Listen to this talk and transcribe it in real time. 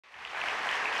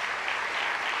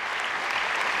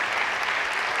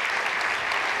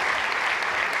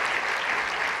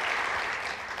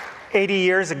80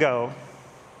 years ago,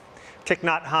 Thich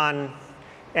Nhat Hanh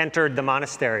entered the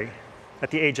monastery at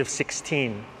the age of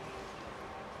 16.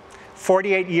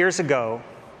 48 years ago,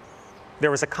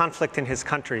 there was a conflict in his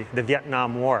country, the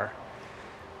Vietnam War.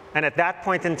 And at that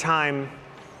point in time,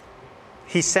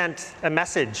 he sent a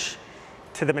message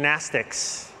to the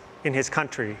monastics in his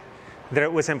country that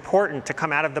it was important to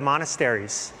come out of the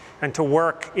monasteries and to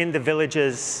work in the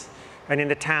villages and in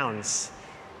the towns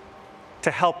to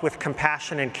help with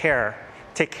compassion and care,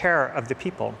 take care of the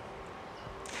people.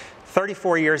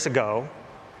 34 years ago,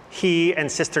 he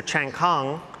and Sister Chang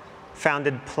Kong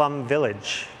founded Plum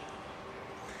Village.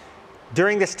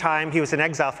 During this time, he was in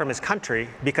exile from his country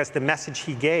because the message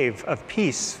he gave of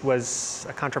peace was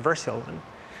a controversial one.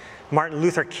 Martin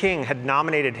Luther King had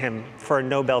nominated him for a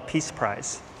Nobel Peace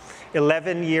Prize.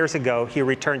 11 years ago, he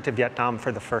returned to Vietnam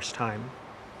for the first time.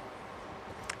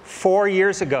 4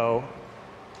 years ago,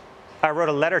 I wrote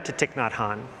a letter to Thich Nhat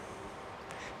Hanh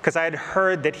because I had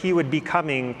heard that he would be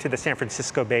coming to the San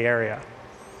Francisco Bay Area.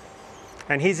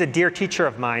 And he's a dear teacher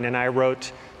of mine, and I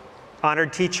wrote,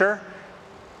 "Honored teacher,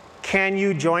 can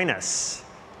you join us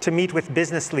to meet with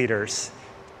business leaders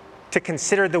to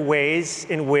consider the ways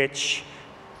in which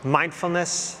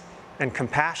mindfulness and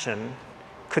compassion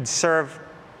could serve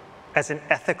as an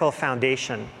ethical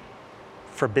foundation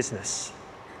for business?"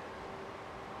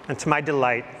 And to my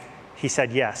delight, he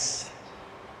said yes.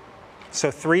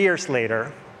 So 3 years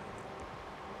later,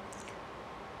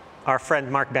 our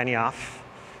friend Mark Benioff,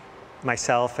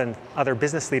 myself, and other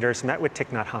business leaders met with Thich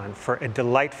Nhat Hanh for a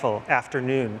delightful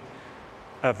afternoon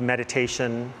of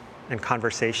meditation and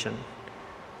conversation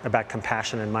about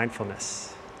compassion and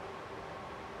mindfulness.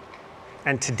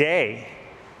 And today,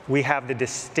 we have the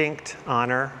distinct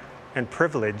honor and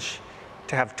privilege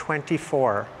to have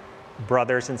 24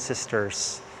 brothers and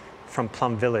sisters from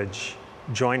Plum Village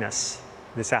join us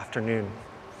this afternoon.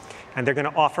 And they're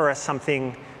going to offer us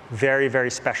something very,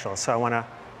 very special. So I want to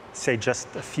say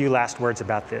just a few last words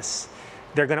about this.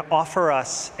 They're going to offer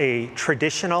us a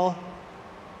traditional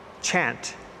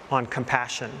chant on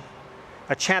compassion,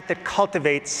 a chant that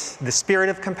cultivates the spirit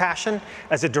of compassion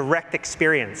as a direct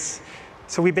experience.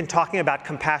 So we've been talking about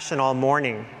compassion all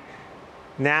morning.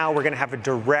 Now we're going to have a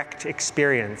direct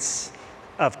experience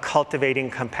of cultivating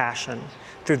compassion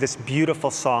through this beautiful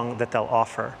song that they'll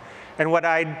offer. And what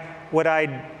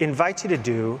I'd invite you to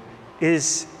do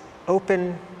is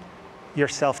open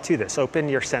yourself to this. Open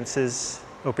your senses,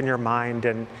 open your mind,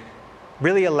 and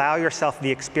really allow yourself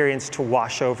the experience to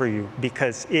wash over you,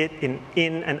 because it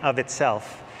in and of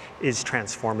itself is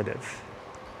transformative.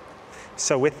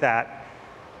 So with that,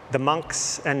 the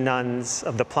monks and nuns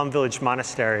of the Plum Village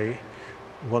Monastery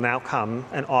will now come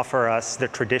and offer us the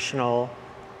traditional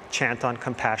chant on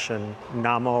compassion,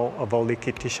 Namo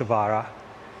Avalokiteshvara.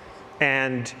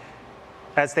 And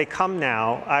as they come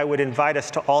now, I would invite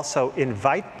us to also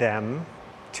invite them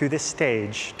to this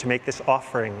stage to make this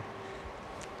offering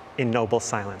in noble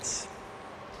silence.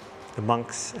 The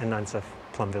monks and nuns of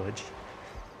Plum Village.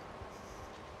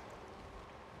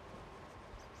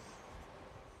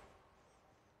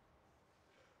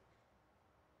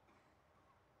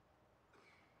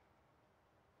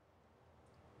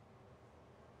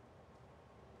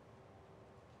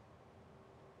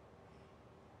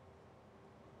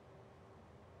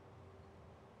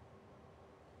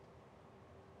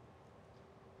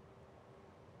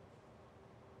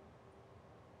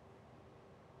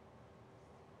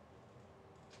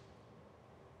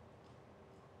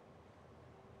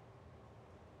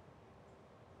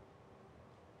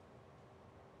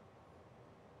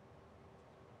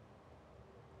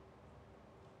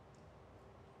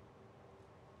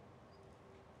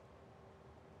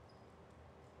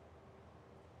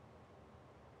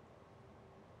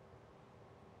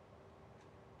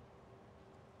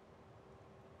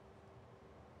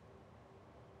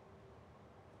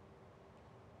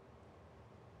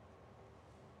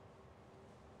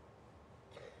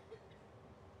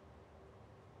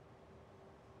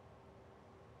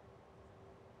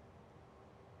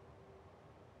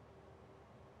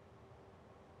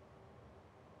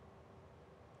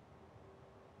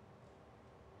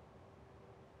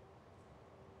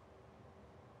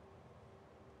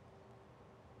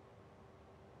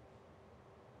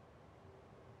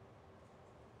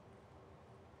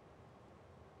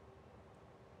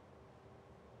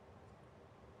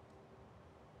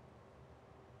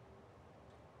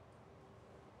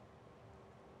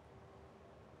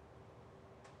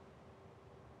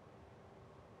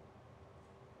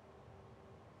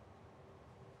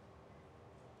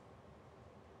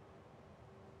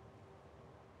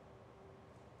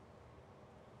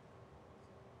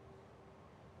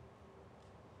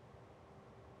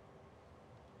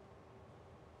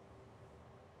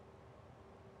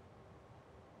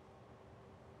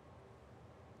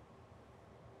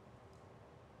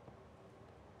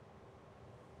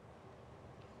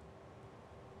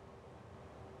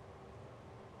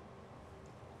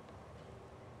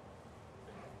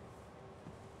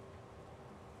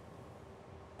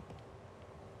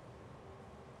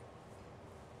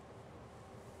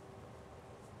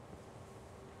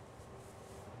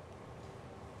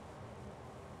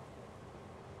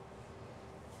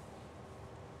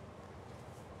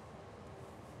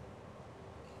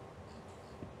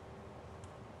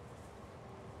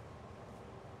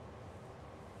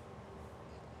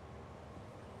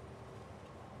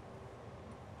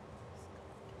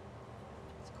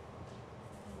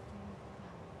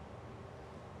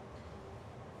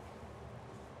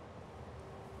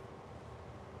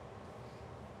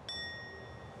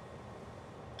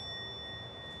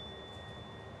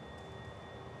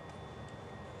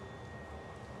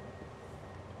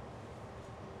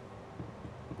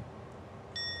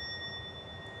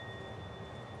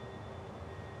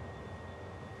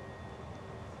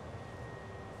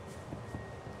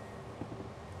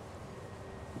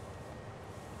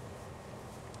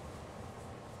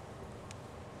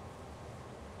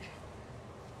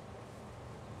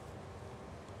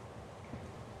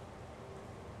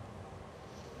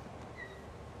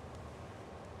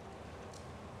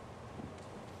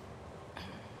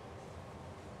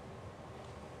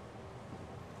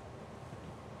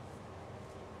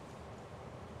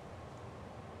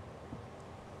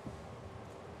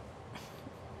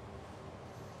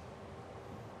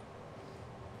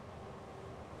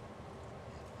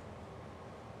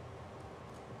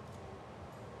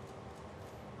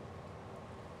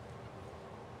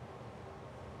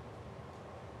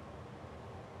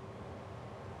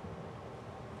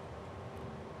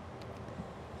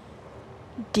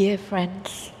 Dear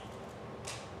friends,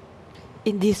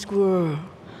 in this world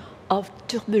of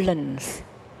turbulence,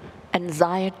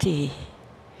 anxiety,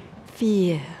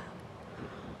 fear,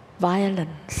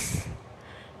 violence,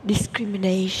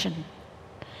 discrimination,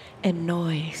 and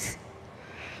noise,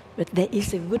 but there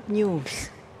is a good news.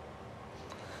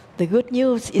 The good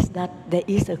news is that there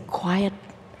is a quiet,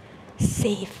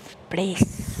 safe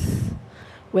place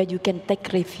where you can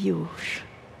take refuge.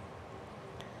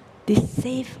 This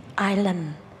safe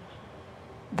island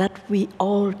that we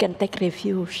all can take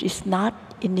refuge is not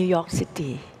in New York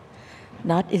City,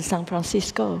 not in San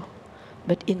Francisco,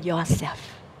 but in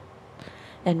yourself.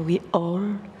 And we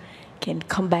all can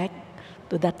come back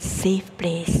to that safe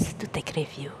place to take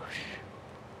refuge.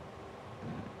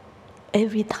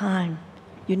 Every time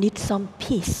you need some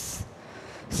peace,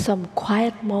 some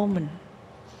quiet moment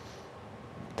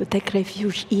to take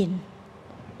refuge in,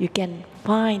 you can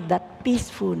find that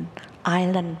peaceful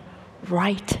island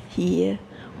right here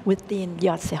within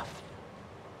yourself.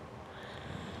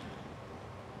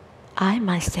 I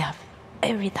myself,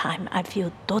 every time I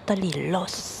feel totally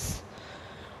lost,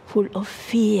 full of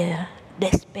fear,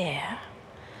 despair,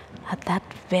 at that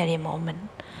very moment,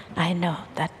 I know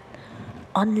that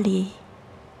only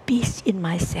peace in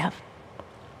myself,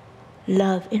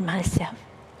 love in myself,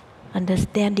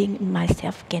 understanding in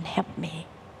myself can help me.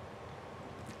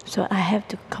 So I have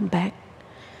to come back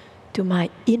to my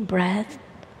in-breath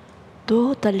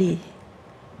totally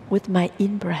with my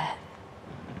in-breath,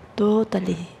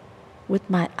 totally with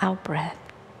my out-breath.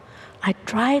 I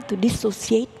try to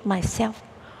dissociate myself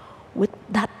with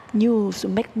that news who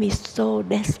make me so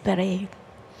desperate,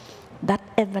 that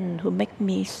event who make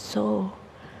me so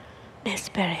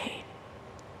desperate.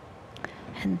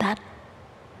 And that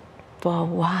for a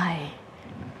while,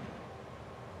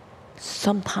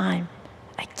 sometimes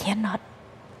I cannot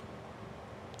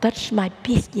touch my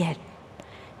peace yet,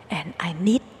 and I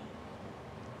need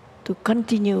to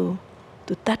continue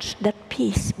to touch that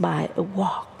peace by a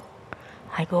walk.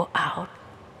 I go out,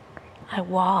 I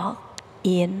walk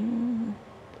in,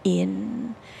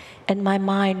 and my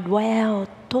mind dwells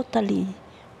totally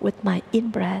with my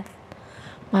in-breath.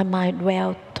 My mind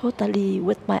dwells totally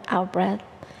with my out-breath.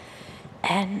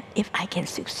 And if I can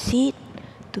succeed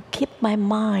to keep my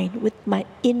mind with my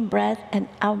in-breath and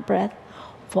out-breath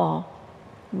for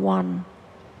 10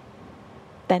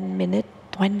 minutes,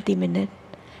 20 minutes,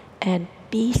 and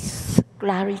peace,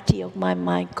 clarity of my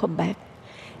mind come back,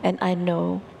 and I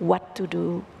know what to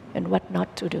do and what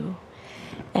not to do.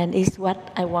 And it's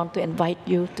what I want to invite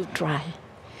you to try,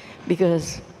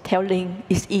 because telling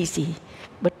is easy,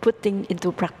 but putting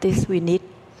into practice, we need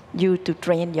you to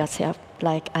train yourself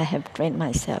like I have trained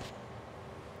myself.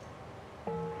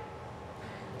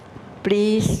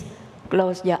 Please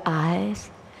close your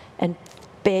eyes and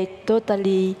pay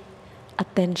totally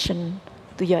attention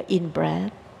to your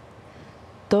in-breath,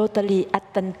 totally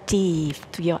attentive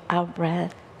to your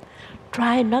out-breath.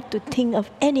 Try not to think of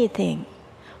anything.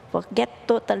 Forget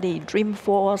totally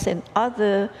Dreamforce and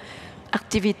other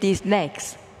activities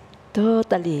next.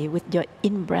 Totally with your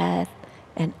in-breath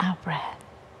and out-breath.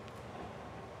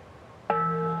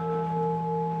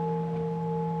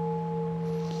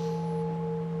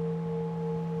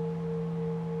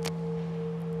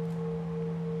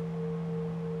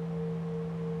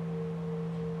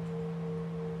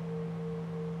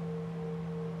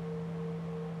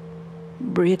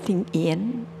 Breathing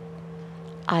in,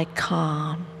 I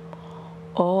calm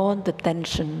all the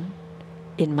tension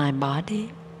in my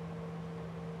body.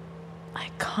 I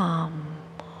calm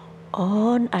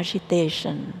all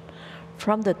agitation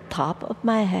from the top of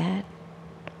my head.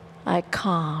 I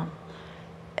calm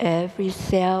every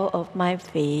cell of my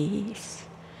face,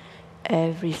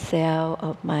 every cell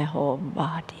of my whole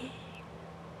body.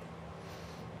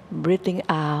 Breathing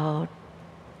out,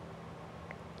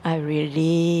 I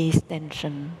release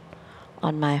tension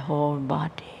on my whole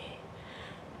body.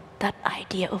 That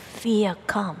idea of fear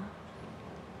comes.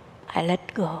 I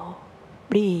let go.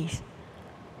 Please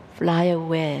fly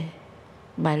away,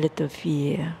 my little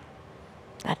fear.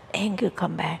 That anger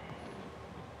come back.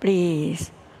 Please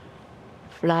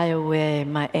fly away,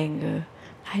 my anger.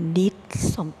 I need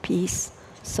some peace,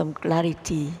 some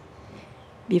clarity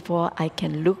before I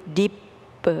can look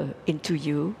deeper into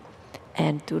you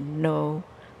and to know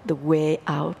the way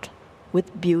out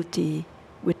with beauty,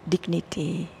 with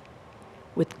dignity,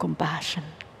 with compassion.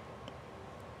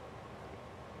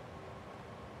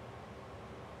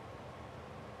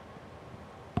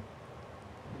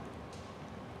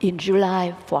 In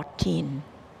July 14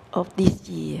 of this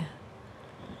year,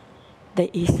 there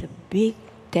is a big,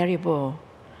 terrible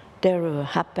terror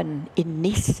happened in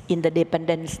Nice in the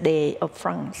Independence Day of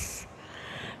France.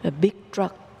 a big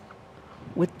truck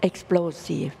with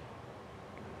explosive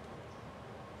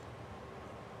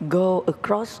go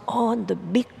across on the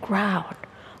big crowd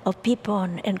of people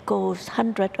and cause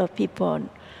hundreds of people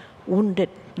wounded,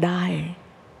 die.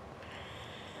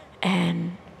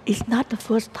 And it's not the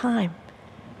first time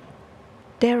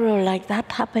terror like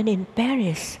that happened in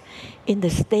Paris, in the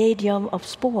stadium of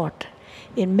sport,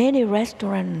 in many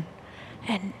restaurants,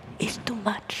 and it's too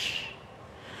much.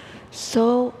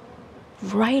 So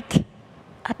right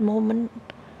at the moment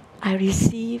I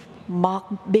received Mark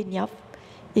Benioff,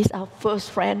 is our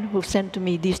first friend who sent to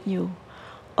me this news.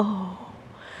 Oh,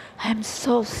 I'm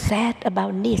so sad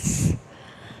about Nice.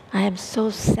 I am so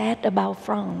sad about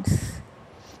France.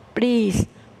 Please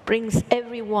bring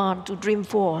everyone to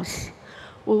Dreamforce.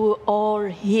 We will all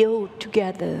heal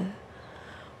together.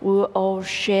 We will all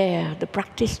share the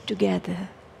practice together.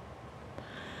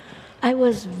 I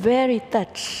was very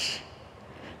touched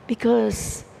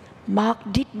because Mark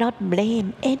did not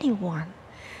blame anyone.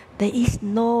 There is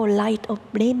no light of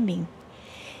blaming.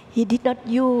 He did not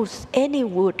use any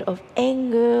word of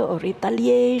anger or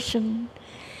retaliation.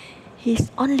 His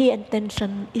only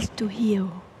intention is to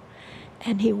heal.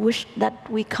 And he wished that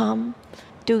we come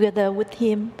together with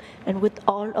him and with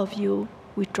all of you.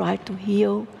 We try to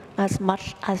heal as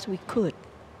much as we could.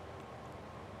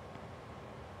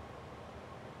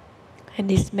 And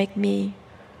this makes me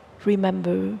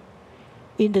remember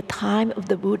in the time of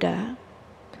the Buddha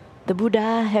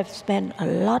have spent a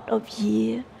lot of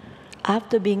years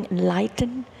after being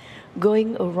enlightened,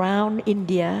 going around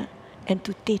India and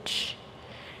to teach.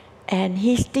 And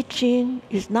his teaching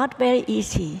is not very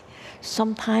easy.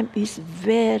 Sometimes it's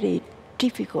very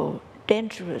difficult,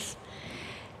 dangerous.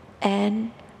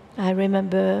 And I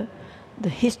remember the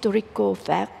historical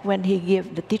fact when he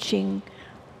gave the teaching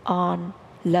on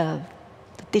love,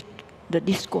 the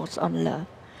discourse on love.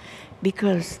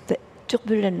 Because the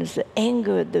turbulence, the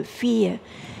anger, the fear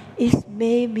is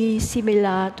maybe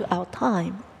similar to our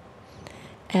time.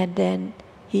 And then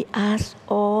he asked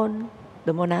all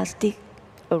the monastic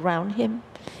around him,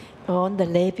 all the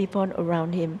lay people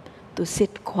around him to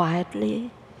sit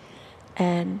quietly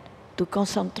and to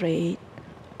concentrate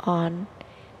on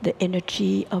the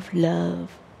energy of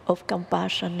love, of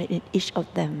compassion in each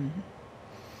of them.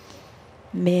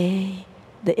 May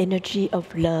the energy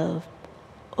of love,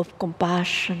 of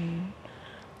compassion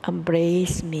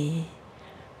embrace me,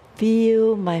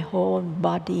 fill my whole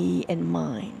body and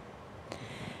mind.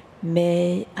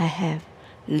 May I have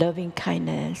loving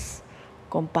kindness,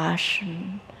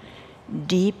 compassion,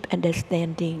 deep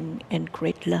understanding, and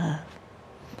great love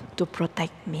to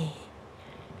protect me.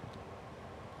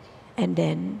 And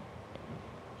then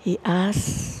he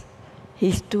asked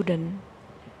his student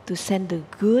to send the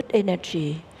good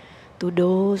energy to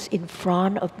those in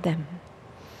front of them.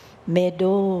 May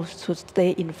those who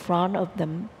stay in front of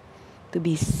them to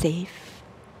be safe,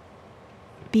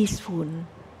 peaceful,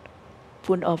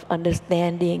 full of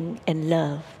understanding and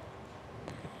love.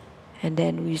 And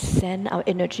then we send our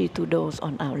energy to those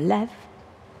on our left,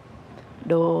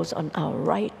 those on our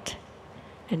right,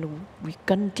 and we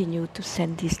continue to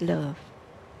send this love.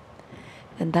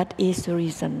 And that is the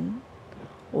reason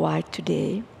why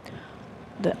today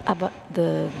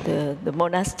the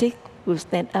monastic will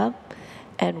stand up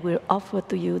and will offer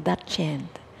to you that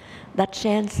chant. That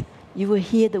chant, you will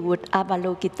hear the word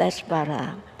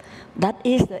Avalokiteshvara. That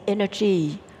is the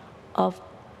energy of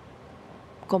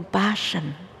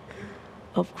compassion,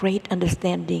 of great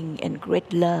understanding and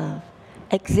great love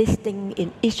existing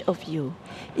in each of you.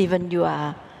 Even you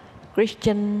are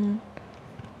Christian,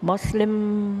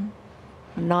 Muslim,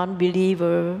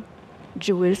 non-believer,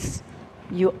 Jewish,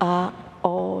 you are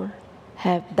all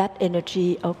have that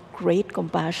energy of great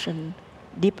compassion,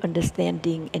 deep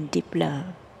understanding, and deep love.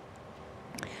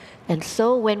 And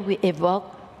so when we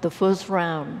evoke the first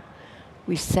round,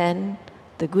 we send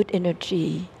the good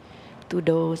energy to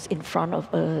those in front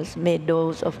of us. May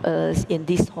those of us in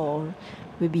this hall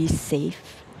will be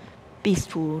safe,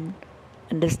 peaceful,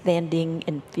 understanding,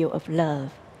 and filled of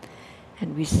love.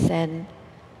 And we send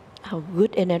our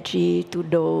good energy to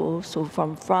those who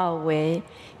from far away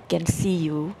can see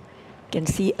you, can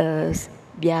see us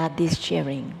via this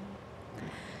sharing.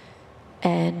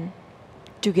 And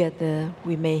together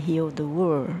we may heal the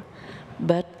world.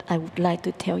 But I would like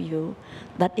to tell you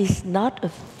that is not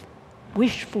a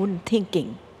wishful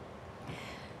thinking.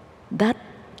 That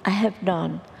I have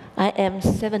done. I am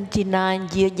 79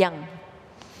 years young.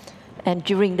 And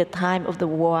during the time of the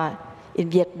war in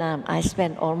Vietnam, I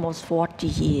spent almost 40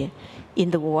 years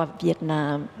in the war of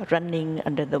Vietnam, running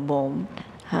under the bomb,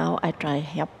 how I try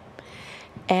help.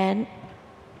 And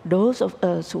those of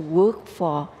us who work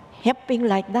for helping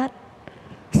like that.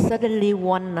 Suddenly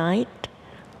one night,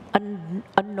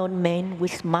 unknown men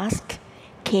with masks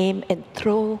came and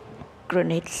threw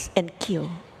grenades and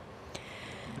killed.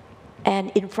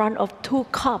 And in front of 2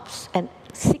 cops and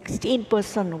 16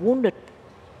 persons wounded.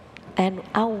 And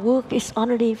our work is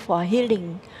only for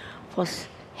healing, for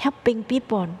helping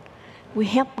people. We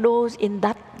help those in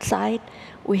that side,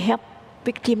 we help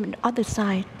victims in the other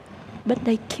side, but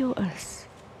they kill us.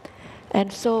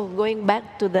 And so going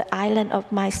back to the island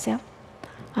of myself,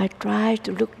 I try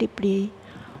to look deeply.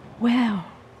 Well,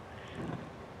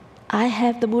 I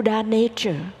have the Buddha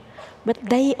nature, but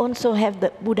they also have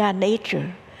the Buddha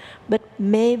nature. But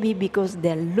maybe because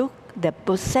their look, their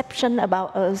perception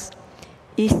about us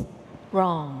is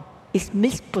wrong, is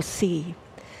misperceived.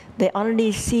 They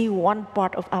only see one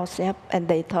part of ourselves and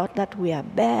they thought that we are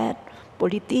bad,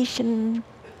 politicians.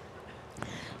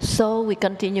 So we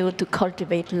continue to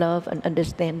cultivate love and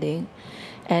understanding.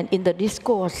 And in the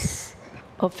discourse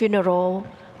of funeral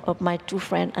of my 2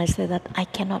 friends, I said that I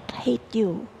cannot hate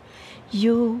you,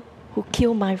 you who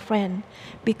killed my friend,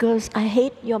 because I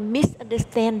hate your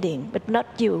misunderstanding, but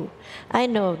not you. I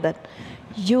know that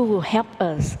you will help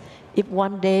us if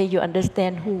one day you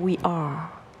understand who we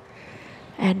are.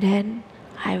 And then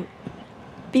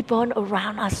people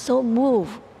around are so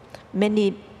moved.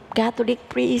 Many Catholic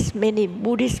priests, many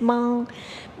Buddhist monks,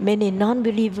 many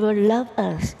non-believers love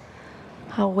us.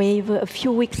 However, a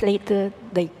few weeks later,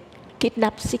 they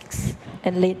kidnapped 6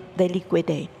 and they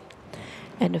liquidate.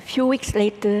 And a few weeks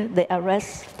later, they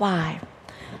arrest 5.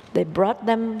 They brought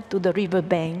them to the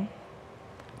riverbank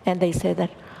and they said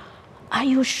that, are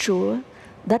you sure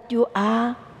that you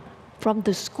are from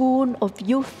the School of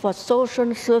Youth for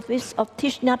Social Service of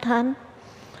Thich Nhat Hanh?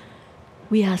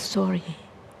 We are sorry.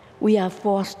 We are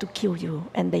forced to kill you.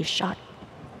 And they shot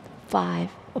 5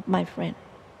 of my friends.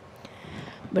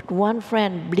 But one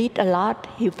friend bleed a lot.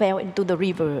 He fell into the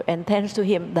river. And thanks to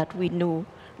him that we knew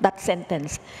that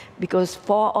sentence, because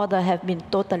 4 others have been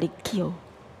totally killed.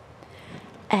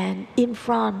 And in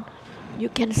front, you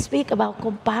can speak about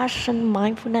compassion,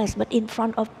 mindfulness, but in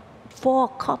front of 4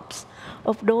 cops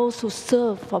of those who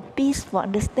serve for peace, for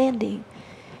understanding,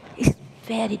 it's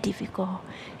very difficult.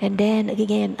 And then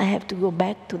again, I have to go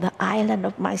back to the island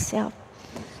of myself,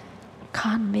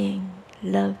 calming,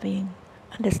 loving,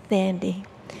 understanding.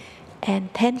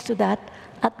 And thanks to that,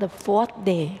 at the 4th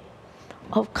day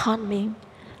of calming,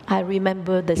 I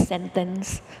remember the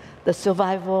sentence the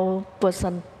survival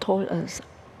person told us,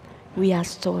 we are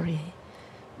sorry,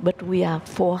 but we are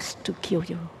forced to kill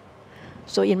you.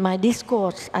 So in my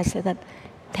discourse, I said that,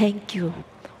 thank you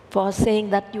for saying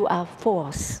that you are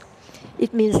forced.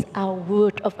 It means our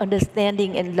word of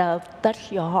understanding and love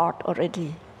touched your heart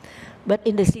already. But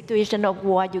in the situation of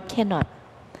war, you cannot.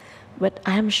 But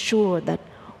I'm sure that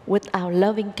with our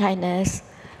loving kindness,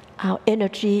 our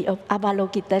energy of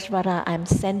Avalokiteshvara I'm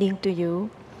sending to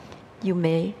you, you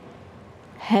may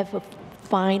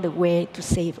find a way to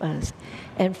save us.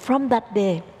 And from that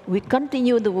day, we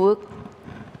continue the work.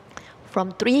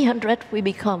 From 300, we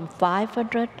become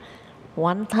 500,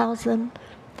 1,000,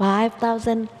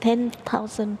 5,000,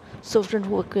 10,000 social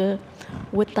workers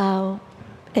without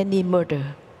any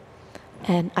murder.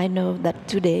 And I know that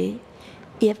today,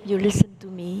 if you listen to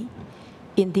me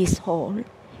in this hall,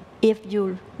 if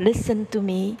you listen to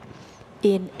me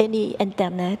in any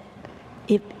internet,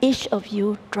 if each of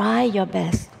you try your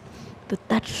best to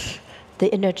touch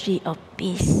the energy of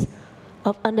peace,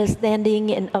 of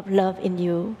understanding and of love in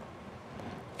you,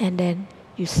 and then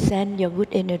you send your good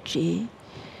energy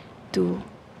to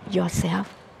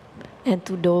yourself and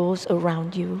to those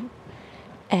around you,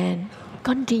 and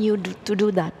continue to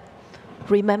do that.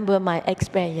 Remember my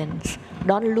experience.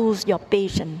 Don't lose your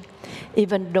patience.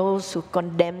 Even those who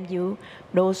condemn you,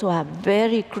 those who are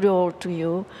very cruel to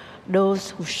you,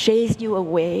 those who chase you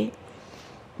away.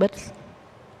 But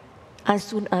as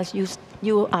soon as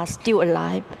you are still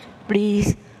alive,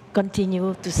 please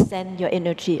continue to send your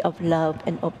energy of love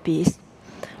and of peace.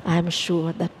 I'm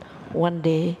sure that one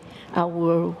day our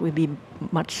world will be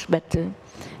much better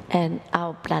and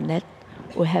our planet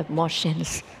will have more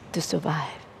chance to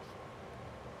survive.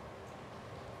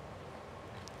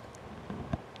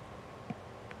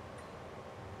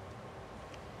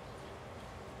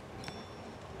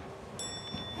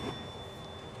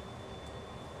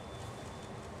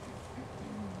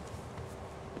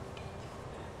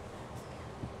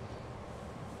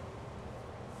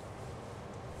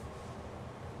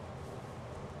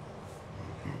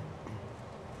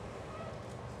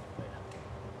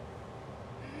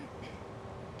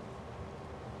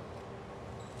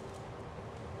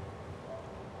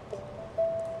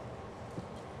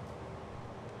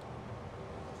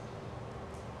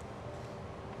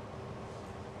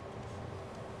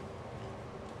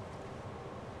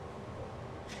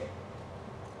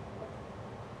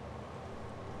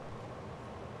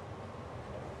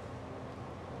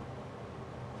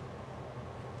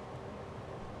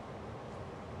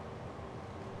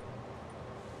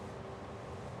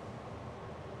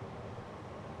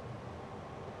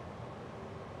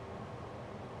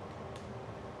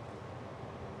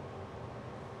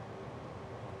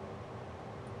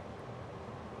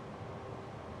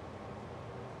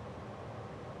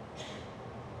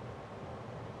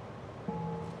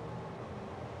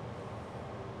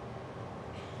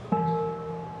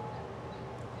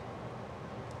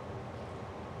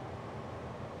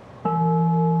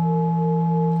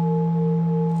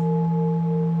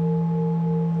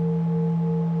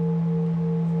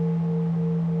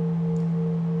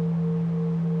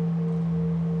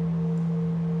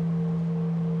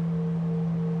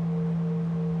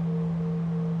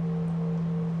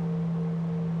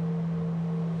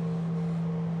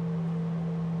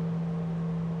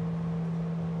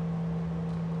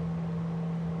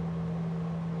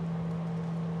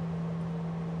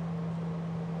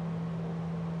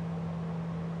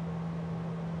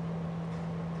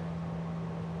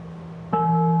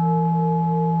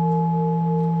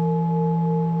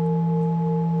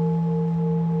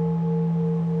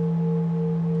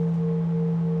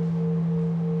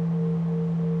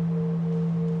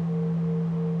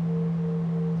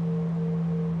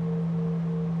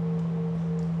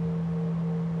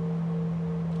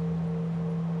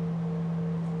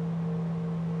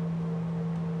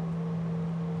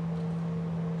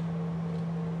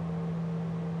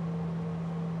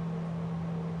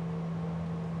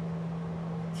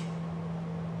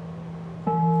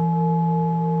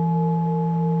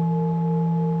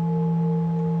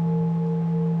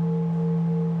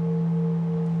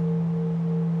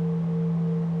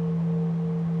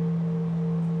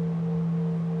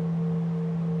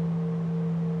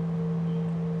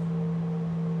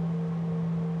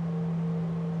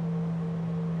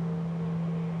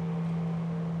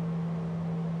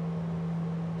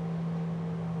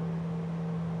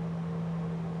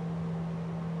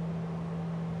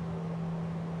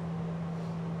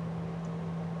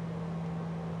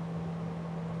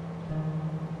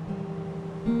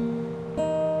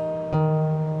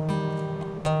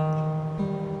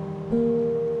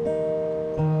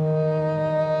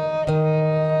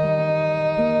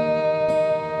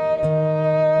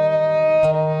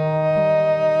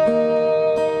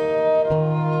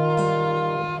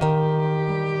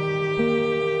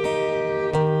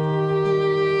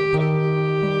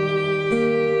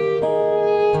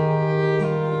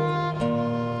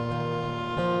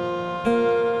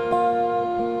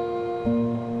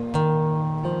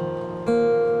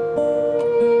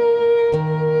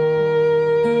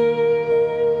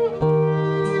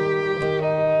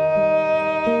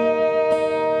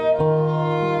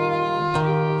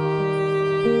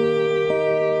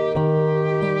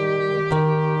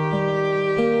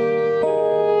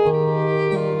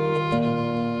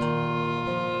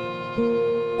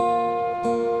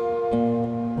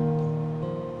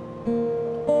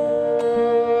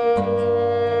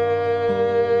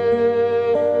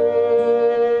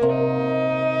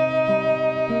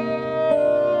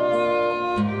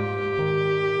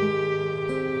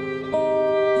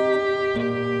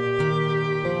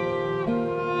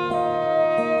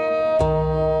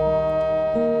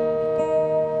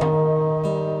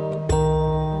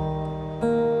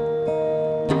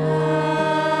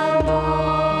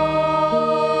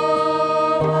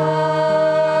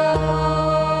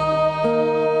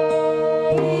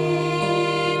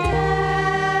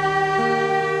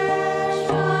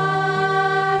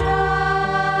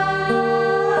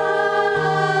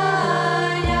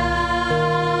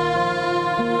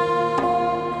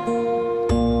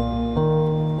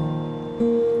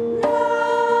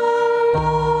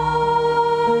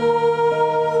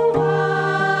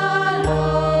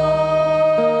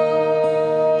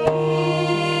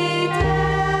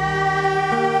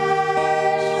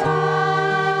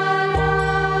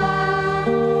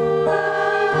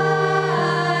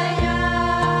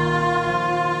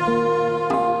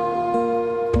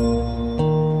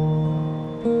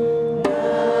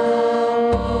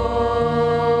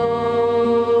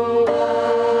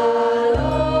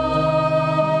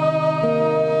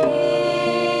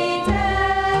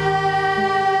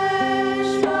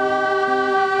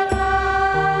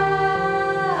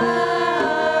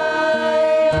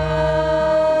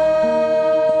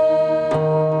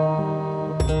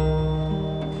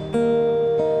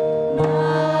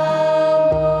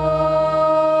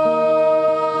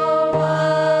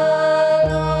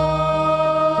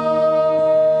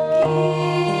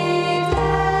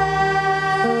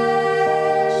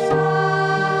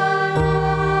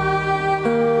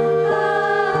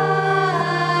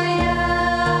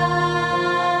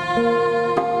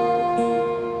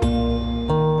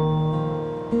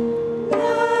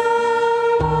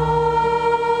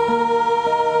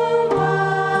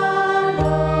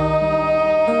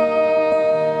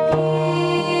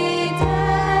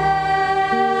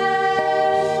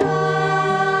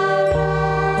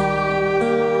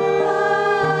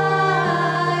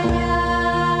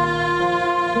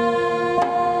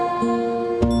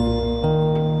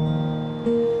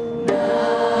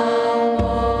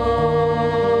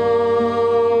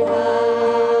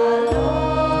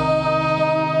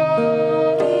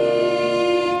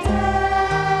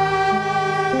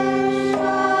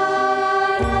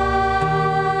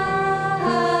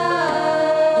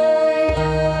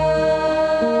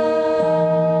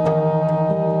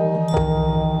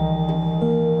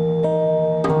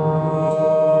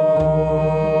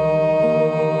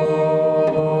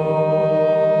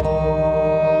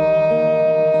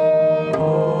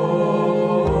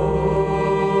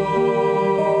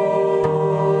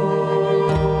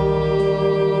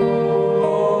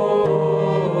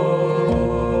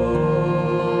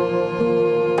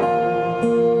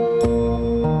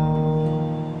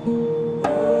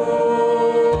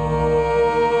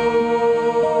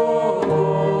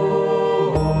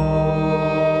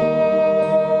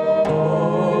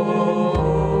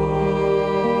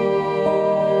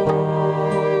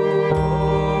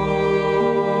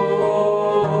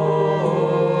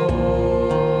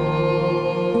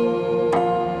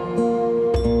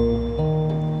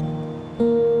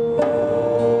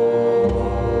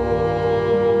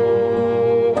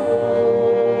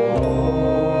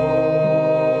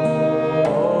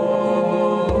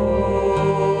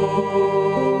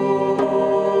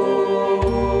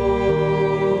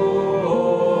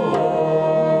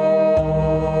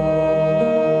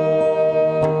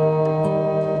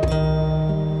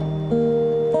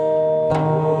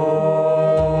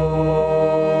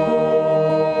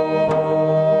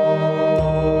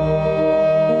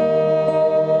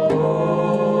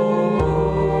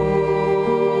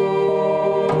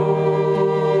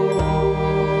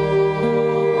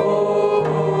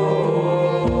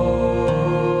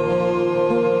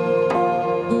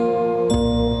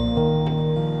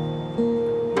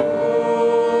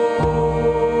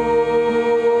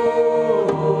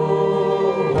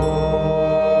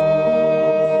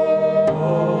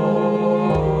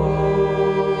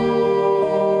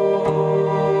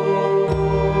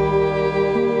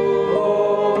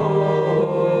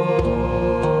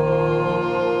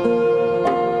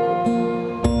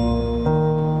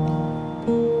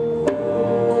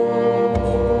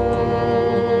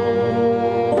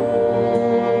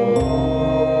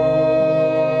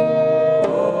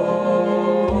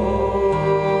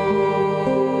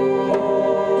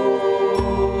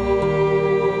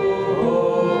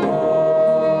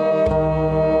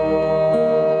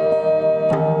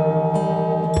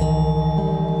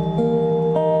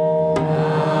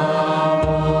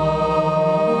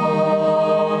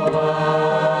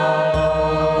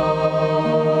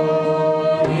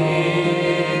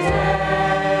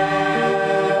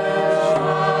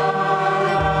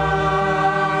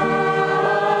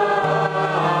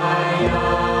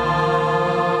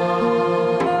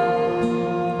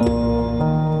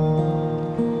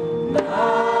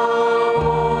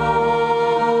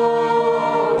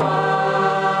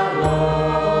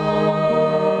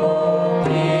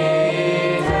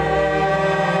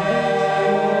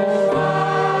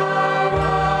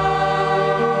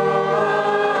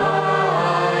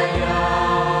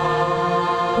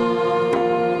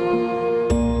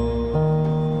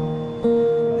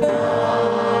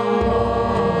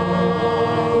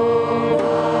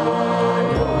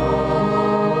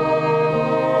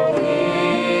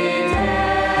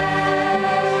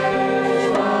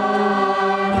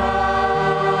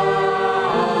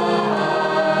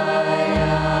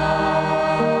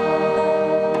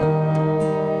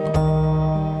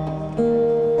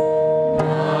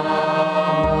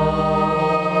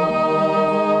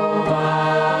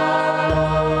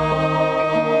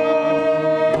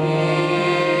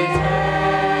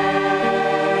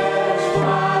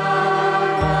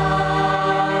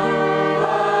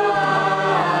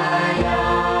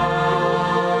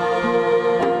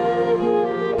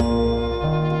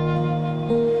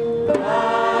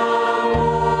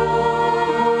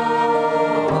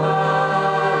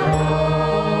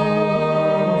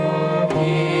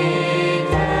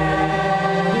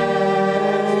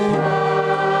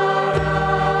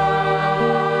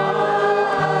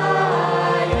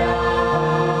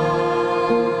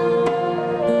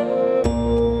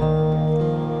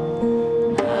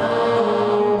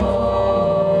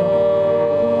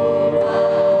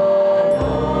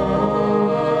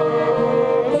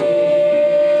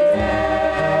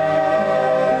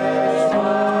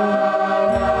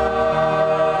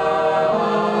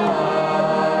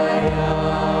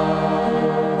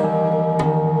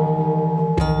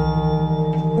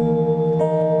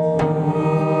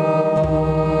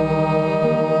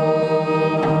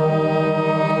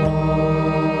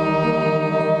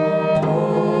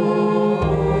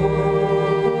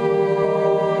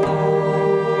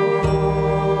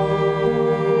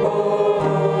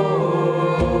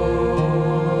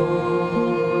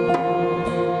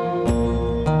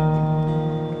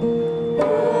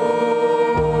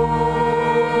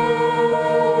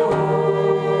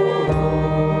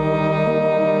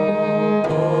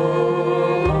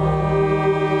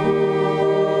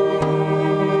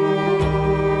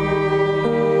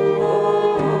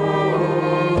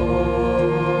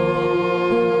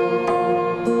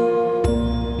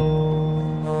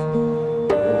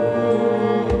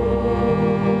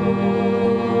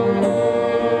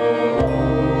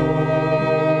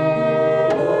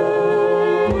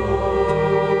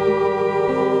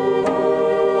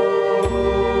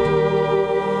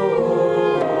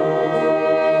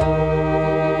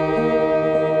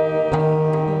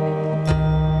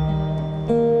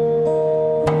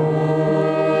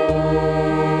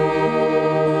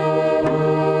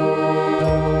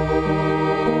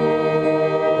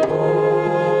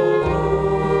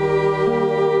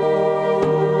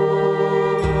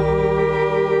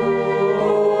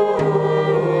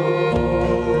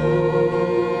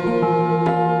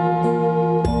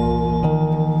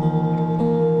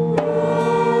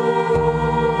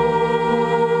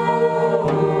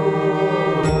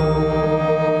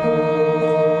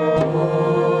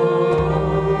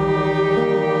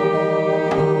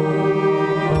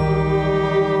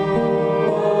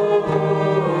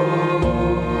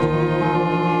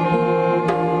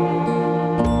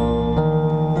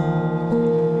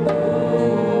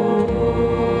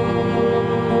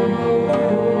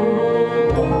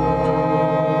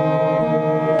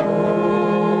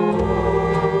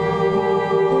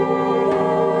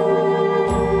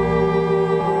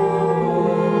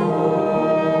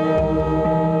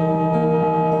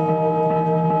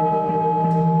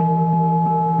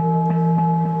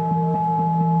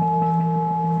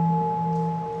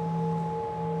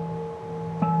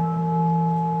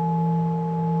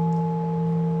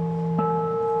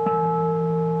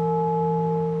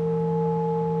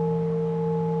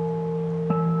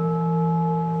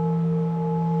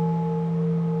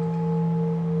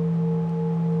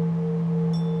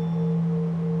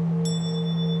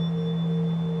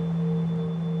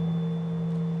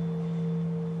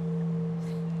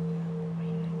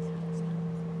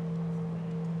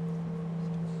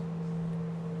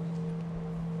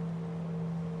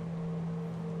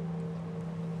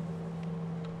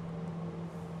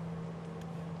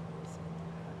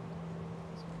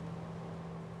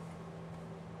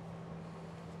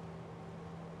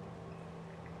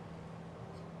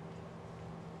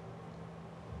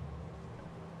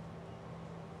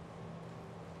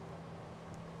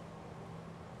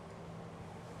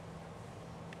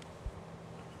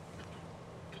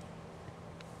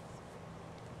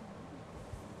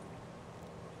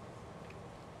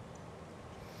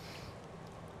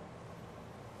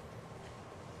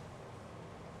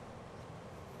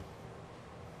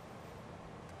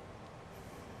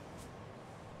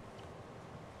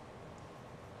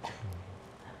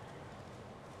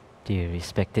 dear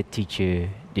respected teacher,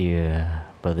 dear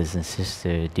brothers and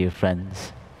sisters, dear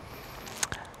friends.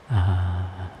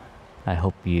 I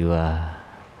hope you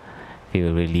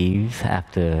feel relieved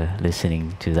after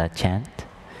listening to that chant.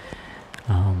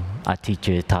 Our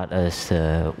teacher taught us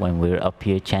when we're up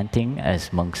here chanting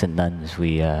as monks and nuns,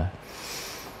 we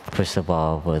first of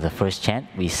all, for the first chant,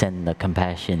 we send the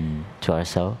compassion to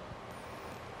ourselves.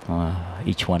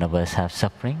 Each one of us have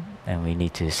suffering, and we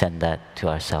need to send that to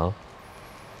ourselves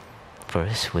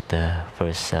first with the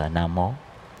first Namo.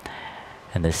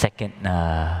 And the second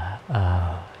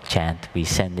chant, we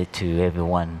send it to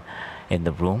everyone in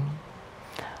the room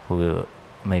who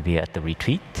may be at the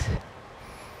retreat.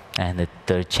 And the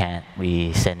third chant,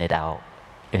 we send it out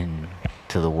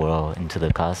into the world, into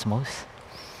the cosmos.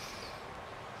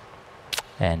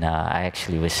 And I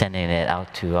actually was sending it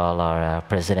out to all our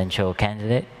presidential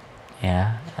candidates.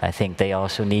 Yeah, I think they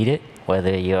also need it,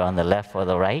 whether you're on the left or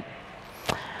the right.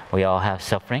 We all have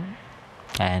suffering.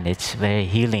 And it's very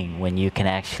healing when you can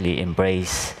actually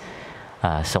embrace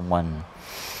someone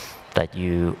that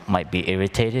you might be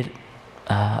irritated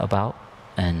about,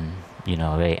 and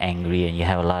very angry, and you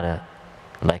have a lot of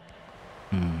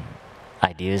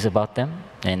ideas about them.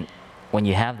 And when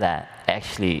you have that,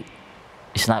 actually,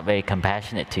 it's not very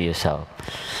compassionate to yourself.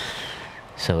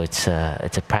 So it's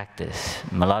a practice.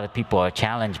 A lot of people are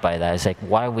challenged by that. It's like,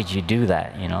 why would you do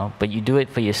that? But you do it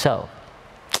for yourself.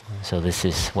 So this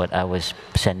is what I was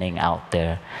sending out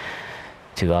there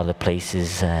to all the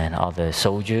places and all the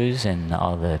soldiers and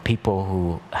all the people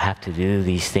who have to do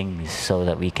these things so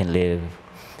that we can live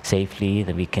safely,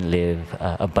 that we can live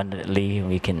abundantly, and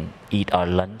we can eat our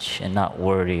lunch and not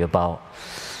worry about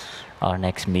our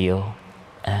next meal.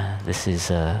 This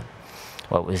is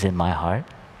what was in my heart.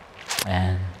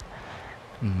 And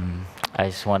I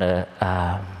just want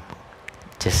to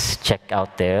just check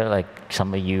out there, like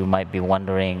some of you might be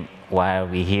wondering, why are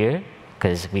we here?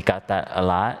 Because we got that a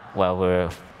lot while we're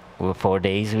 4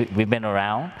 days. We've been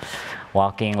around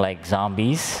walking like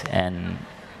zombies and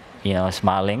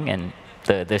smiling, and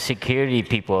the security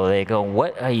people, they go,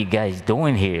 what are you guys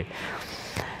doing here?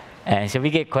 And so we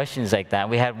get questions like that.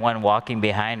 We had one walking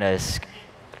behind us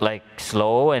like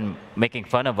slow and making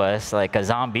fun of us like a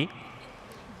zombie,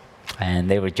 and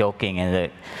they were joking,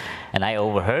 and I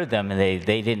overheard them, and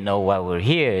they didn't know why we're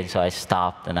here. And so I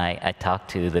stopped and I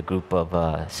talked to the group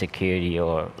of security,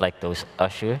 or like those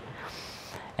usher.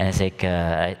 And it's like,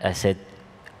 I said,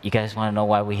 you guys want to know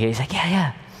why we're here? He's like,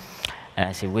 yeah. And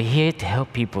I said, we're here to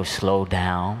help people slow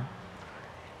down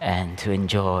and to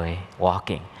enjoy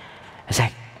walking. It's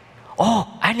like,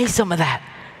 oh, I need some of that.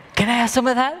 Can I have some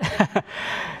of that?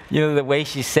 The way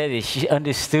she said it, she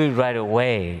understood right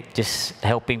away, just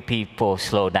helping people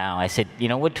slow down. I said,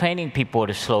 we're training people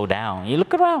to slow down. You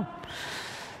look around.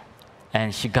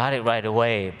 And she got it right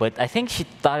away. But I think she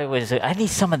thought it was, I need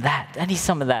some of that. I need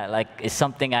some of that. Like, it's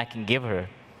something I can give her.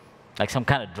 Like some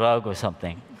kind of drug or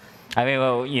something. I mean,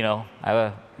 well,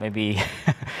 maybe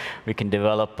we can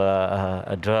develop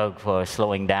a drug for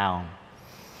slowing down.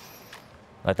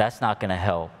 But that's not going to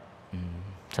help.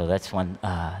 So that's one.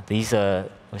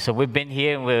 So we've been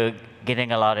here and we're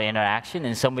getting a lot of interaction.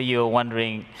 And some of you are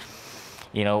wondering,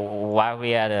 why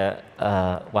we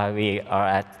are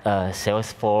at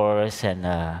Salesforce and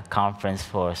a conference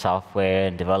for software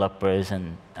and developers,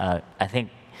 and I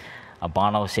think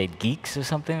Abano said geeks or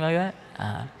something like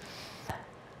that.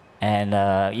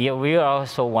 We are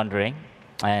also wondering,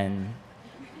 and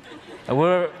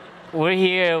we're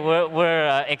here,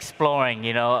 we're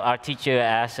exploring, our teacher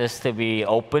asked us to be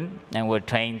open, and we're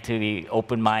trained to be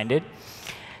open-minded.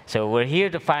 So we're here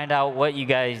to find out what you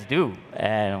guys do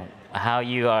and how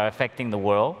you are affecting the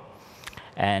world.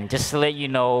 And just to let you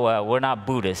know, we're not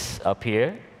Buddhists up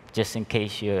here, just in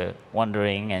case you're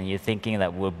wondering and you're thinking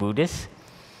that we're Buddhists.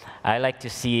 I like to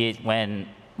see it when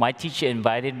my teacher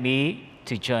invited me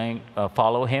to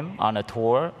follow him on a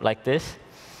tour like this.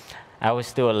 I was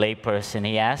still a lay person.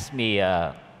 He asked me,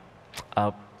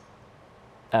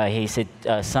 he said,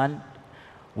 son,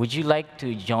 would you like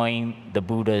to join the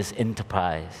Buddha's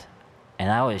enterprise?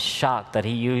 And I was shocked that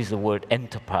he used the word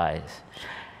enterprise.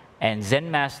 And Zen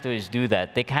masters do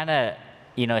that. They kind of,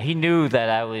 he knew that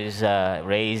I was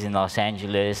raised in Los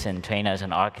Angeles and trained as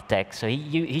an architect, so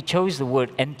he chose the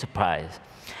word enterprise.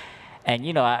 And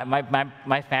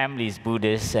my family is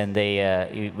Buddhist, and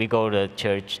we go to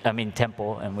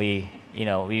temple, and we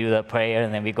do the prayer,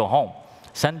 and then we go home.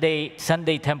 Sunday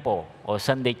temple or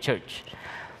Sunday church.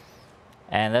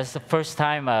 And that's the first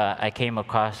time I came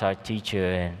across our teacher,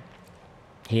 and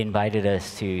he invited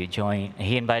us to join.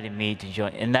 He invited me to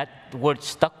join, and that word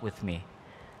stuck with me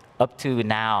up to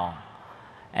now.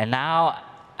 And now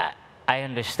I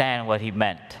understand what he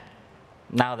meant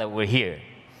now that we're here.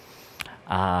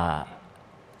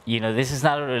 You know, this is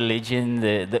not a religion.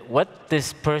 What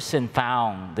this person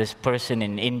found, this person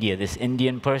in India, this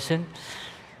Indian person,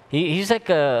 he's like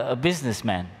a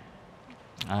businessman,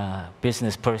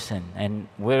 business person, and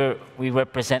we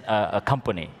represent a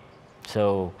company.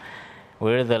 So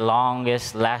we're the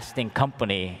longest lasting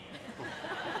company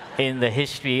in the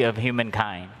history of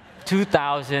humankind,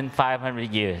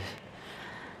 2,500 years.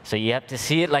 So you have to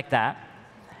see it like that.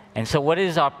 And so what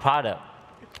is our product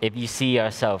if you see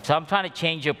ourselves? So I'm trying to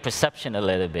change your perception a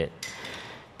little bit,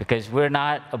 because we're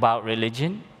not about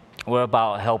religion. We're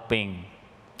about helping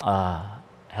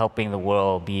the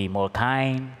world be more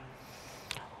kind,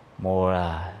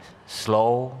 more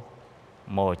slow,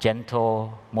 more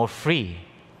gentle, more free.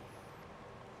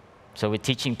 So we're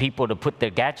teaching people to put their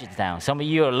gadgets down. Some of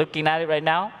you are looking at it right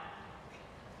now.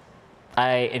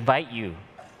 I invite you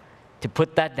to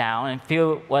put that down and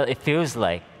feel what it feels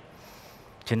like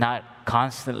to not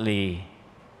constantly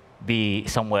be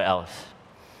somewhere else.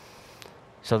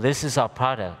 So this is our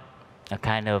product, a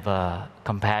kind of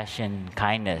compassion,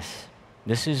 kindness.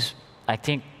 This is, I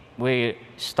think, we're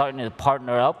starting to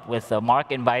partner up with,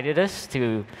 Mark invited us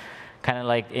to kind of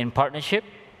like in partnership.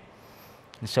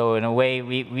 And so in a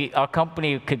way, our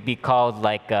company could be called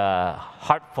like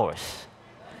Heart Force.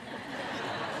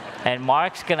 And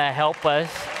Mark's gonna help us.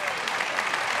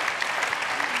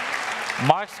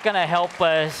 Mark's gonna help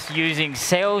us using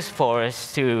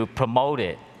Salesforce to promote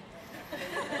it.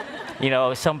 You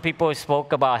know, some people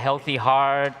spoke about healthy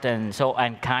heart and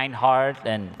kind heart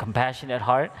and compassionate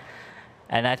heart.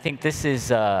 And I think this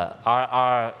is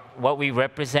our what we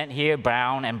represent here,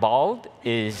 brown and bald,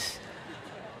 is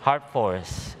Heart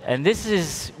Force. And this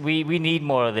is, we need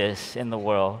more of this in the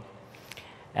world.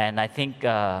 And I think,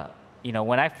 you know,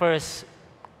 when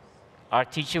our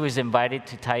teacher was invited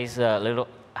to Thai's little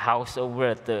house over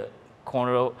at the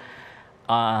corner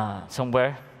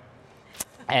somewhere.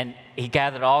 And he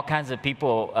gathered all kinds of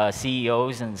people,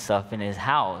 CEOs and stuff in his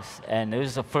house. And it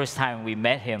was the first time we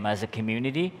met him as a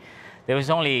community. There was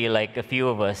only like a few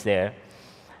of us there.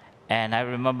 And I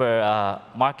remember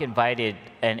Mark invited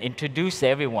and introduced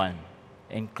everyone,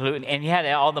 and he had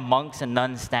all the monks and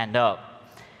nuns stand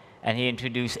up. And he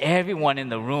introduced everyone in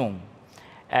the room.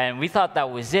 And we thought that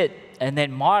was it. And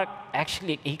then Mark,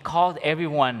 actually, he called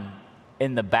everyone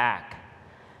in the back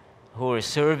who were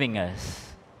serving us.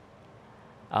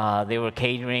 They were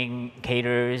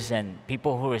caterers and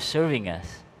people who were serving us.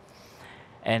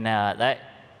 And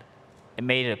it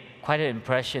made quite an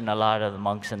impression on a lot of the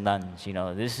monks and nuns. You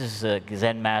know, this is a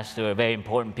Zen master, very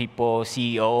important people,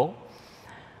 CEO.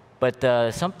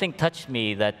 But something touched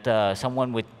me that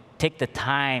someone would take the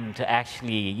time to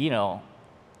actually, you know,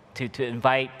 to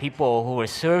invite people who were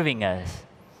serving us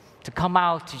to come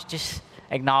out to just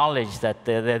acknowledge that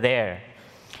they're there.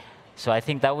 So I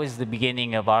think that was the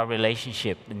beginning of our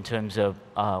relationship in terms of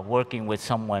working with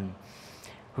someone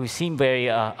who seemed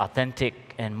very authentic.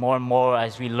 And more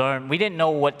as we learned, we didn't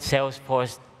know what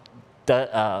Salesforce,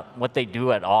 what they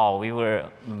do at all. We were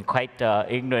quite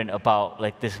ignorant about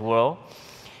like this world.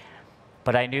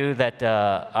 But I knew that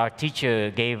our teacher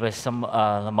gave us some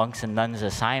the monks and nuns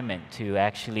assignment to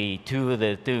actually two of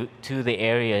the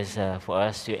areas for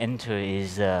us to enter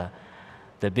is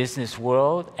the business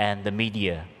world and the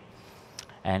media.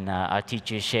 And our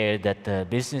teacher shared that the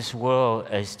business world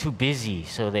is too busy,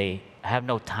 so they have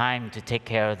no time to take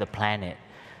care of the planet,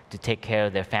 to take care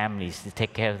of their families, to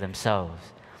take care of themselves.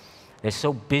 They're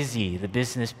so busy, the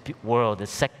business world, the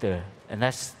sector, and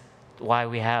that's why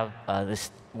we have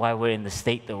why we're in the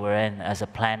state that we're in as a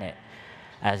planet,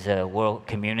 as a world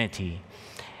community.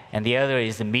 And the other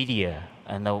is the media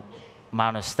and the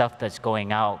amount of stuff that's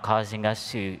going out, causing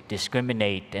us to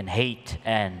discriminate and hate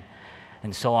and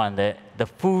so on. The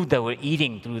food that we're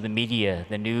eating through the media,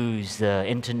 the news, the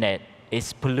internet,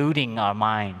 is polluting our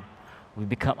mind.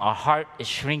 Our heart is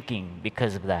shrinking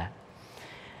because of that.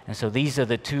 And so these are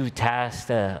the two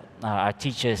tasks our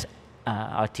teacher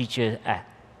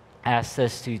asked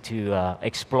us to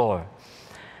explore.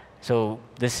 So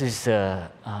this is part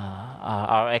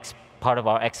of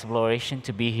our exploration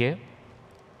to be here.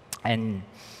 And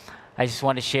I just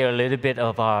want to share a little bit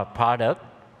of our product.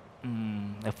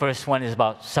 The first one is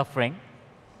about suffering.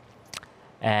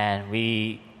 And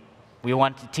we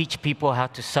want to teach people how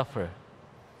to suffer.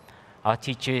 Our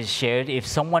teachers shared, if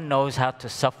someone knows how to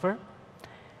suffer,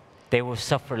 they will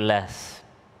suffer less.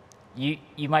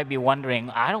 You might be wondering,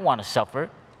 I don't want to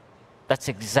suffer. That's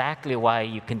exactly why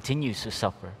you continue to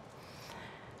suffer.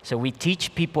 So we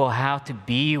teach people how to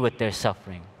be with their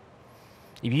suffering.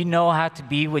 If you know how to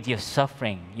be with your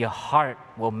suffering, your heart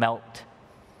will melt.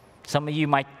 Some of you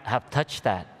might have touched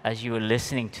that as you were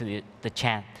listening to the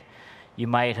chant. You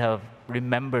might have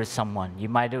remembered someone. You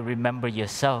might have remembered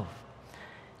yourself.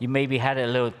 You maybe had a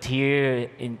little tear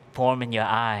form in your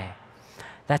eye.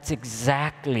 That's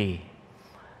exactly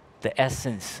the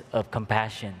essence of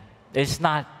compassion. It's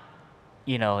not,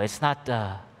 it's not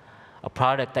a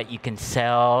product that you can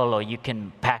sell or you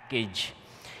can package.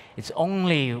 It's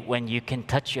only when you can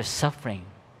touch your suffering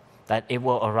that it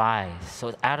will arise.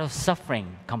 So out of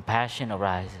suffering, compassion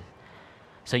arises.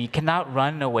 So you cannot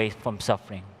run away from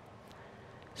suffering.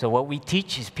 So what we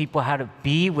teach is people how to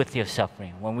be with your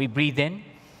suffering. When we breathe in,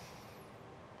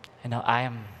 I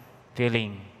am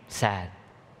feeling sad.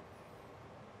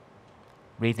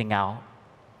 Breathing out,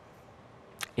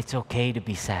 it's okay to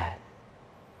be sad.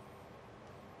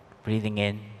 Breathing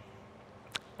in,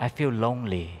 I feel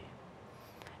lonely.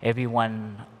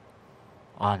 Everyone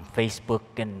on Facebook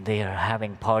and they are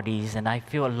having parties and I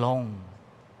feel alone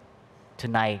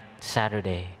tonight,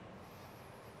 Saturday.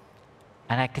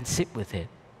 And I can sit with it.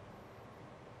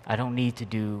 I don't need to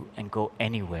do and go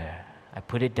anywhere. I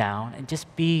put it down and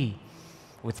just be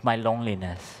with my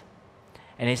loneliness.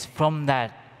 And it's from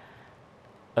that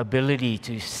ability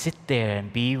to sit there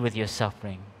and be with your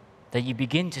suffering that you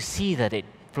begin to see that it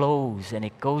flows and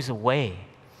it goes away.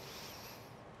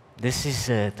 This is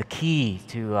the key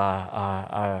to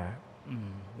our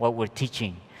what we're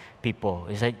teaching people,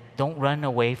 is that don't run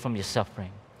away from your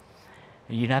suffering.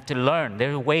 You have to learn.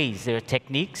 There are ways, there are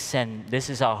techniques, and this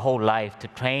is our whole life, to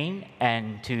train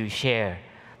and to share.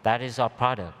 That is our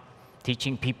product,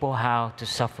 teaching people how to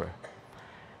suffer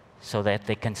so that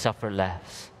they can suffer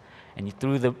less. And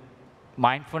through the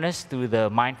mindfulness, through the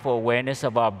mindful awareness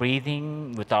of our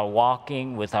breathing, with our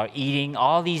walking, with our eating,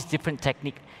 all these different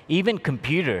techniques, even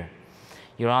computer.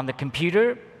 You're on the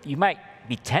computer, you might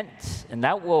be tense, and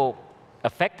that will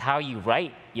affect how you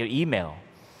write your email.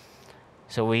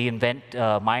 So we invent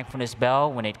mindfulness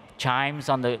bell. When it chimes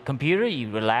on the computer,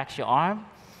 you relax your arm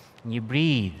and you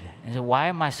breathe. And so why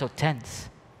am I so tense?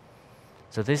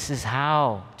 So this is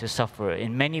how to suffer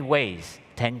in many ways,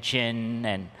 tension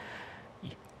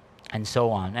and so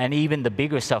on, and even the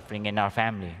bigger suffering in our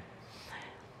family.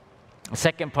 The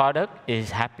second product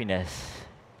is happiness,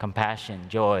 compassion,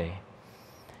 joy.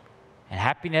 And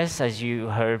happiness, as you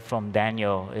heard from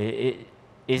Daniel, it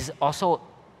is also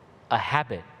a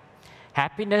habit.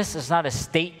 Happiness is not a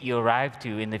state you arrive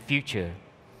to in the future.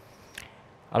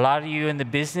 A lot of you in the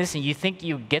business, and you think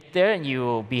you get there and you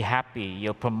will be happy,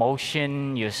 your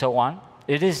promotion, your so on.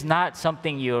 It is not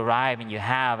something you arrive and you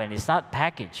have, and it's not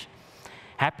packaged.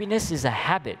 Happiness is a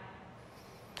habit.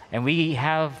 And we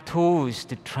have tools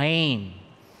to train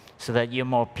so that you're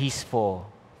more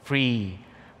peaceful, free,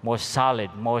 more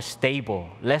solid, more stable,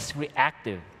 less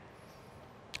reactive.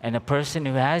 And a person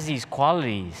who has these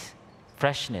qualities,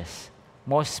 freshness,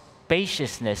 more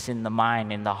spaciousness in the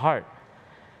mind, in the heart,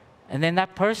 and then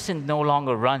that person no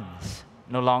longer runs,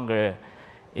 no longer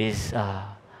is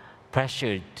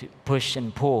pressured to push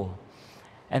and pull.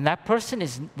 And that person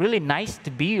is really nice to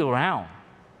be around.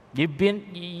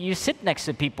 You sit next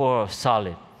to people who are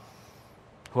solid,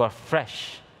 who are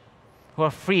fresh, who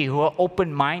are free, who are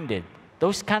open-minded.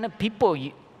 Those kind of people,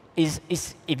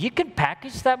 if you can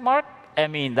package that, Mark, I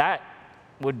mean, that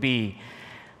would be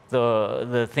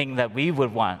the thing that we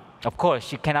would want. Of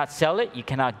course, you cannot sell it, you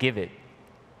cannot give it.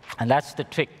 And that's the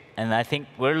trick. And I think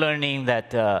we're learning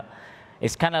that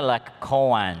it's kind of like a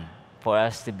koan for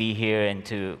us to be here and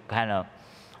to kind of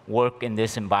work in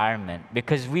this environment.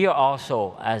 Because we are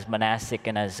also, as monastic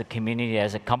and as a community,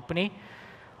 as a company,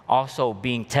 also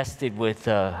being tested with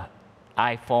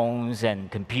iPhones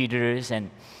and computers. And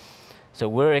so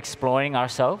we're exploring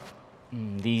ourselves,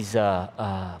 these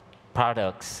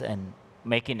products, and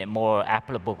making it more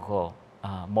applicable,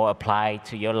 more applied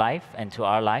to your life and to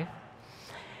our life.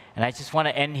 And I just want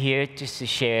to end here just to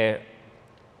share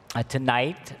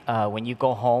tonight, when you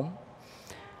go home,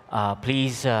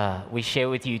 please, we share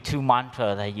with you 2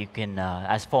 mantras that you can,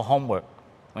 as for homework.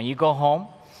 When you go home,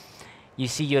 you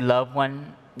see your loved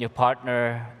one, your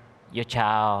partner, your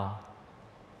child,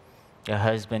 your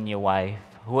husband, your wife,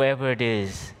 whoever it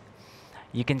is,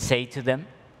 you can say to them,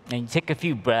 and you take a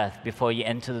few breaths before you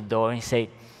enter the door and say,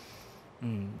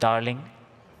 darling,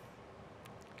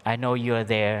 I know you are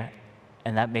there,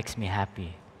 and that makes me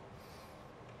happy.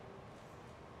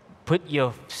 Put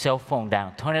your cell phone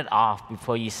down. Turn it off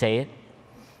before you say it.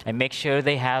 And make sure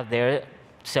they have their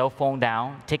cell phone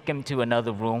down. Take them to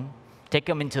another room. Take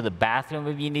them into the bathroom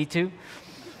if you need to.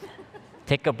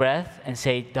 Take a breath and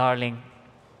say, darling,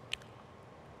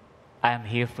 I am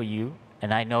here for you,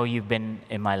 and I know you've been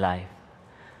in my life.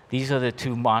 These are the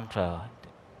 2 mantras.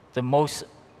 The most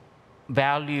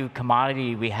value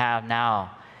commodity we have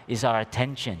now is our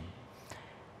attention.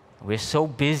 We're so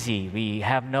busy,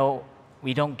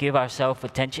 we don't give ourselves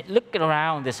attention. Look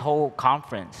around this whole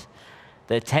conference.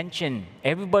 The attention,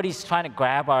 everybody's trying to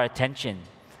grab our attention.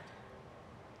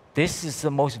 This is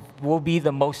will be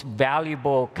the most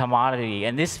valuable commodity.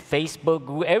 And this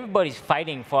Facebook, everybody's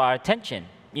fighting for our attention.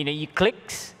 You know, you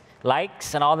clicks,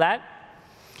 likes, and all that.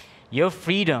 Your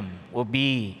freedom will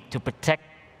be to protect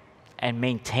and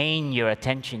maintain your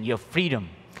attention, your freedom.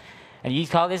 And you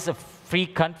call this a free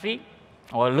country?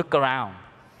 Or look around.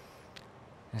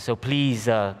 And so please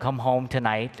come home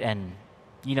tonight and,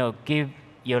 you know, give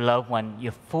your loved one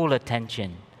your full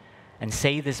attention and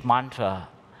say this mantra.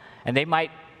 And they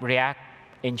might react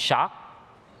in shock.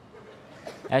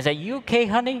 I was like, you okay,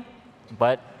 honey?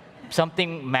 But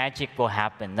something magic will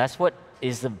happen. That's what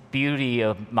is the beauty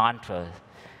of mantras.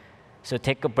 So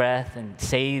take a breath and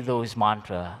say those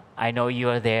mantras. I know you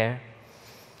are there,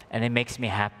 and it makes me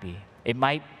happy. It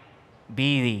might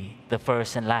be the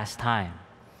first and last time.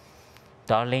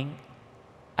 Darling,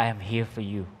 I am here for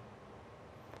you.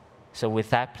 So with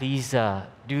that, please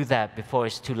do that before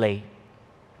it's too late.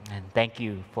 And thank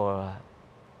you for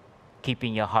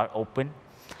keeping your heart open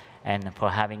and for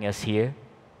having us here.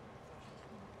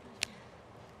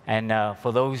 And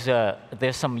for those,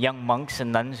 there's some young monks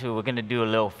and nuns who are going to do a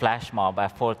little flash mob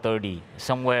at 4:30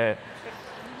 somewhere.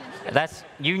 That's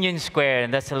Union Square,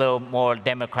 and that's a little more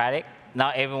democratic.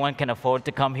 Not everyone can afford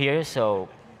to come here, so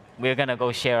we're going to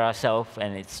go share ourselves,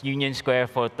 and it's Union Square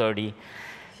 4:30.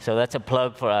 So that's a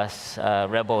plug for us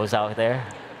rebels out there.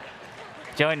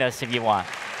 Join us if you want.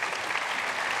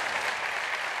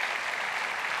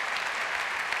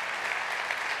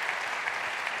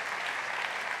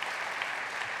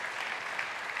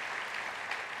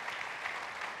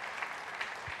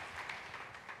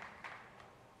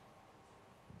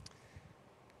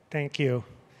 Thank you.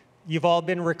 You've all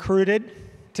been recruited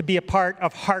to be a part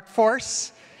of Heart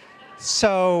Force.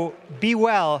 So be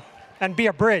well and be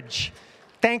a bridge.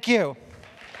 Thank you.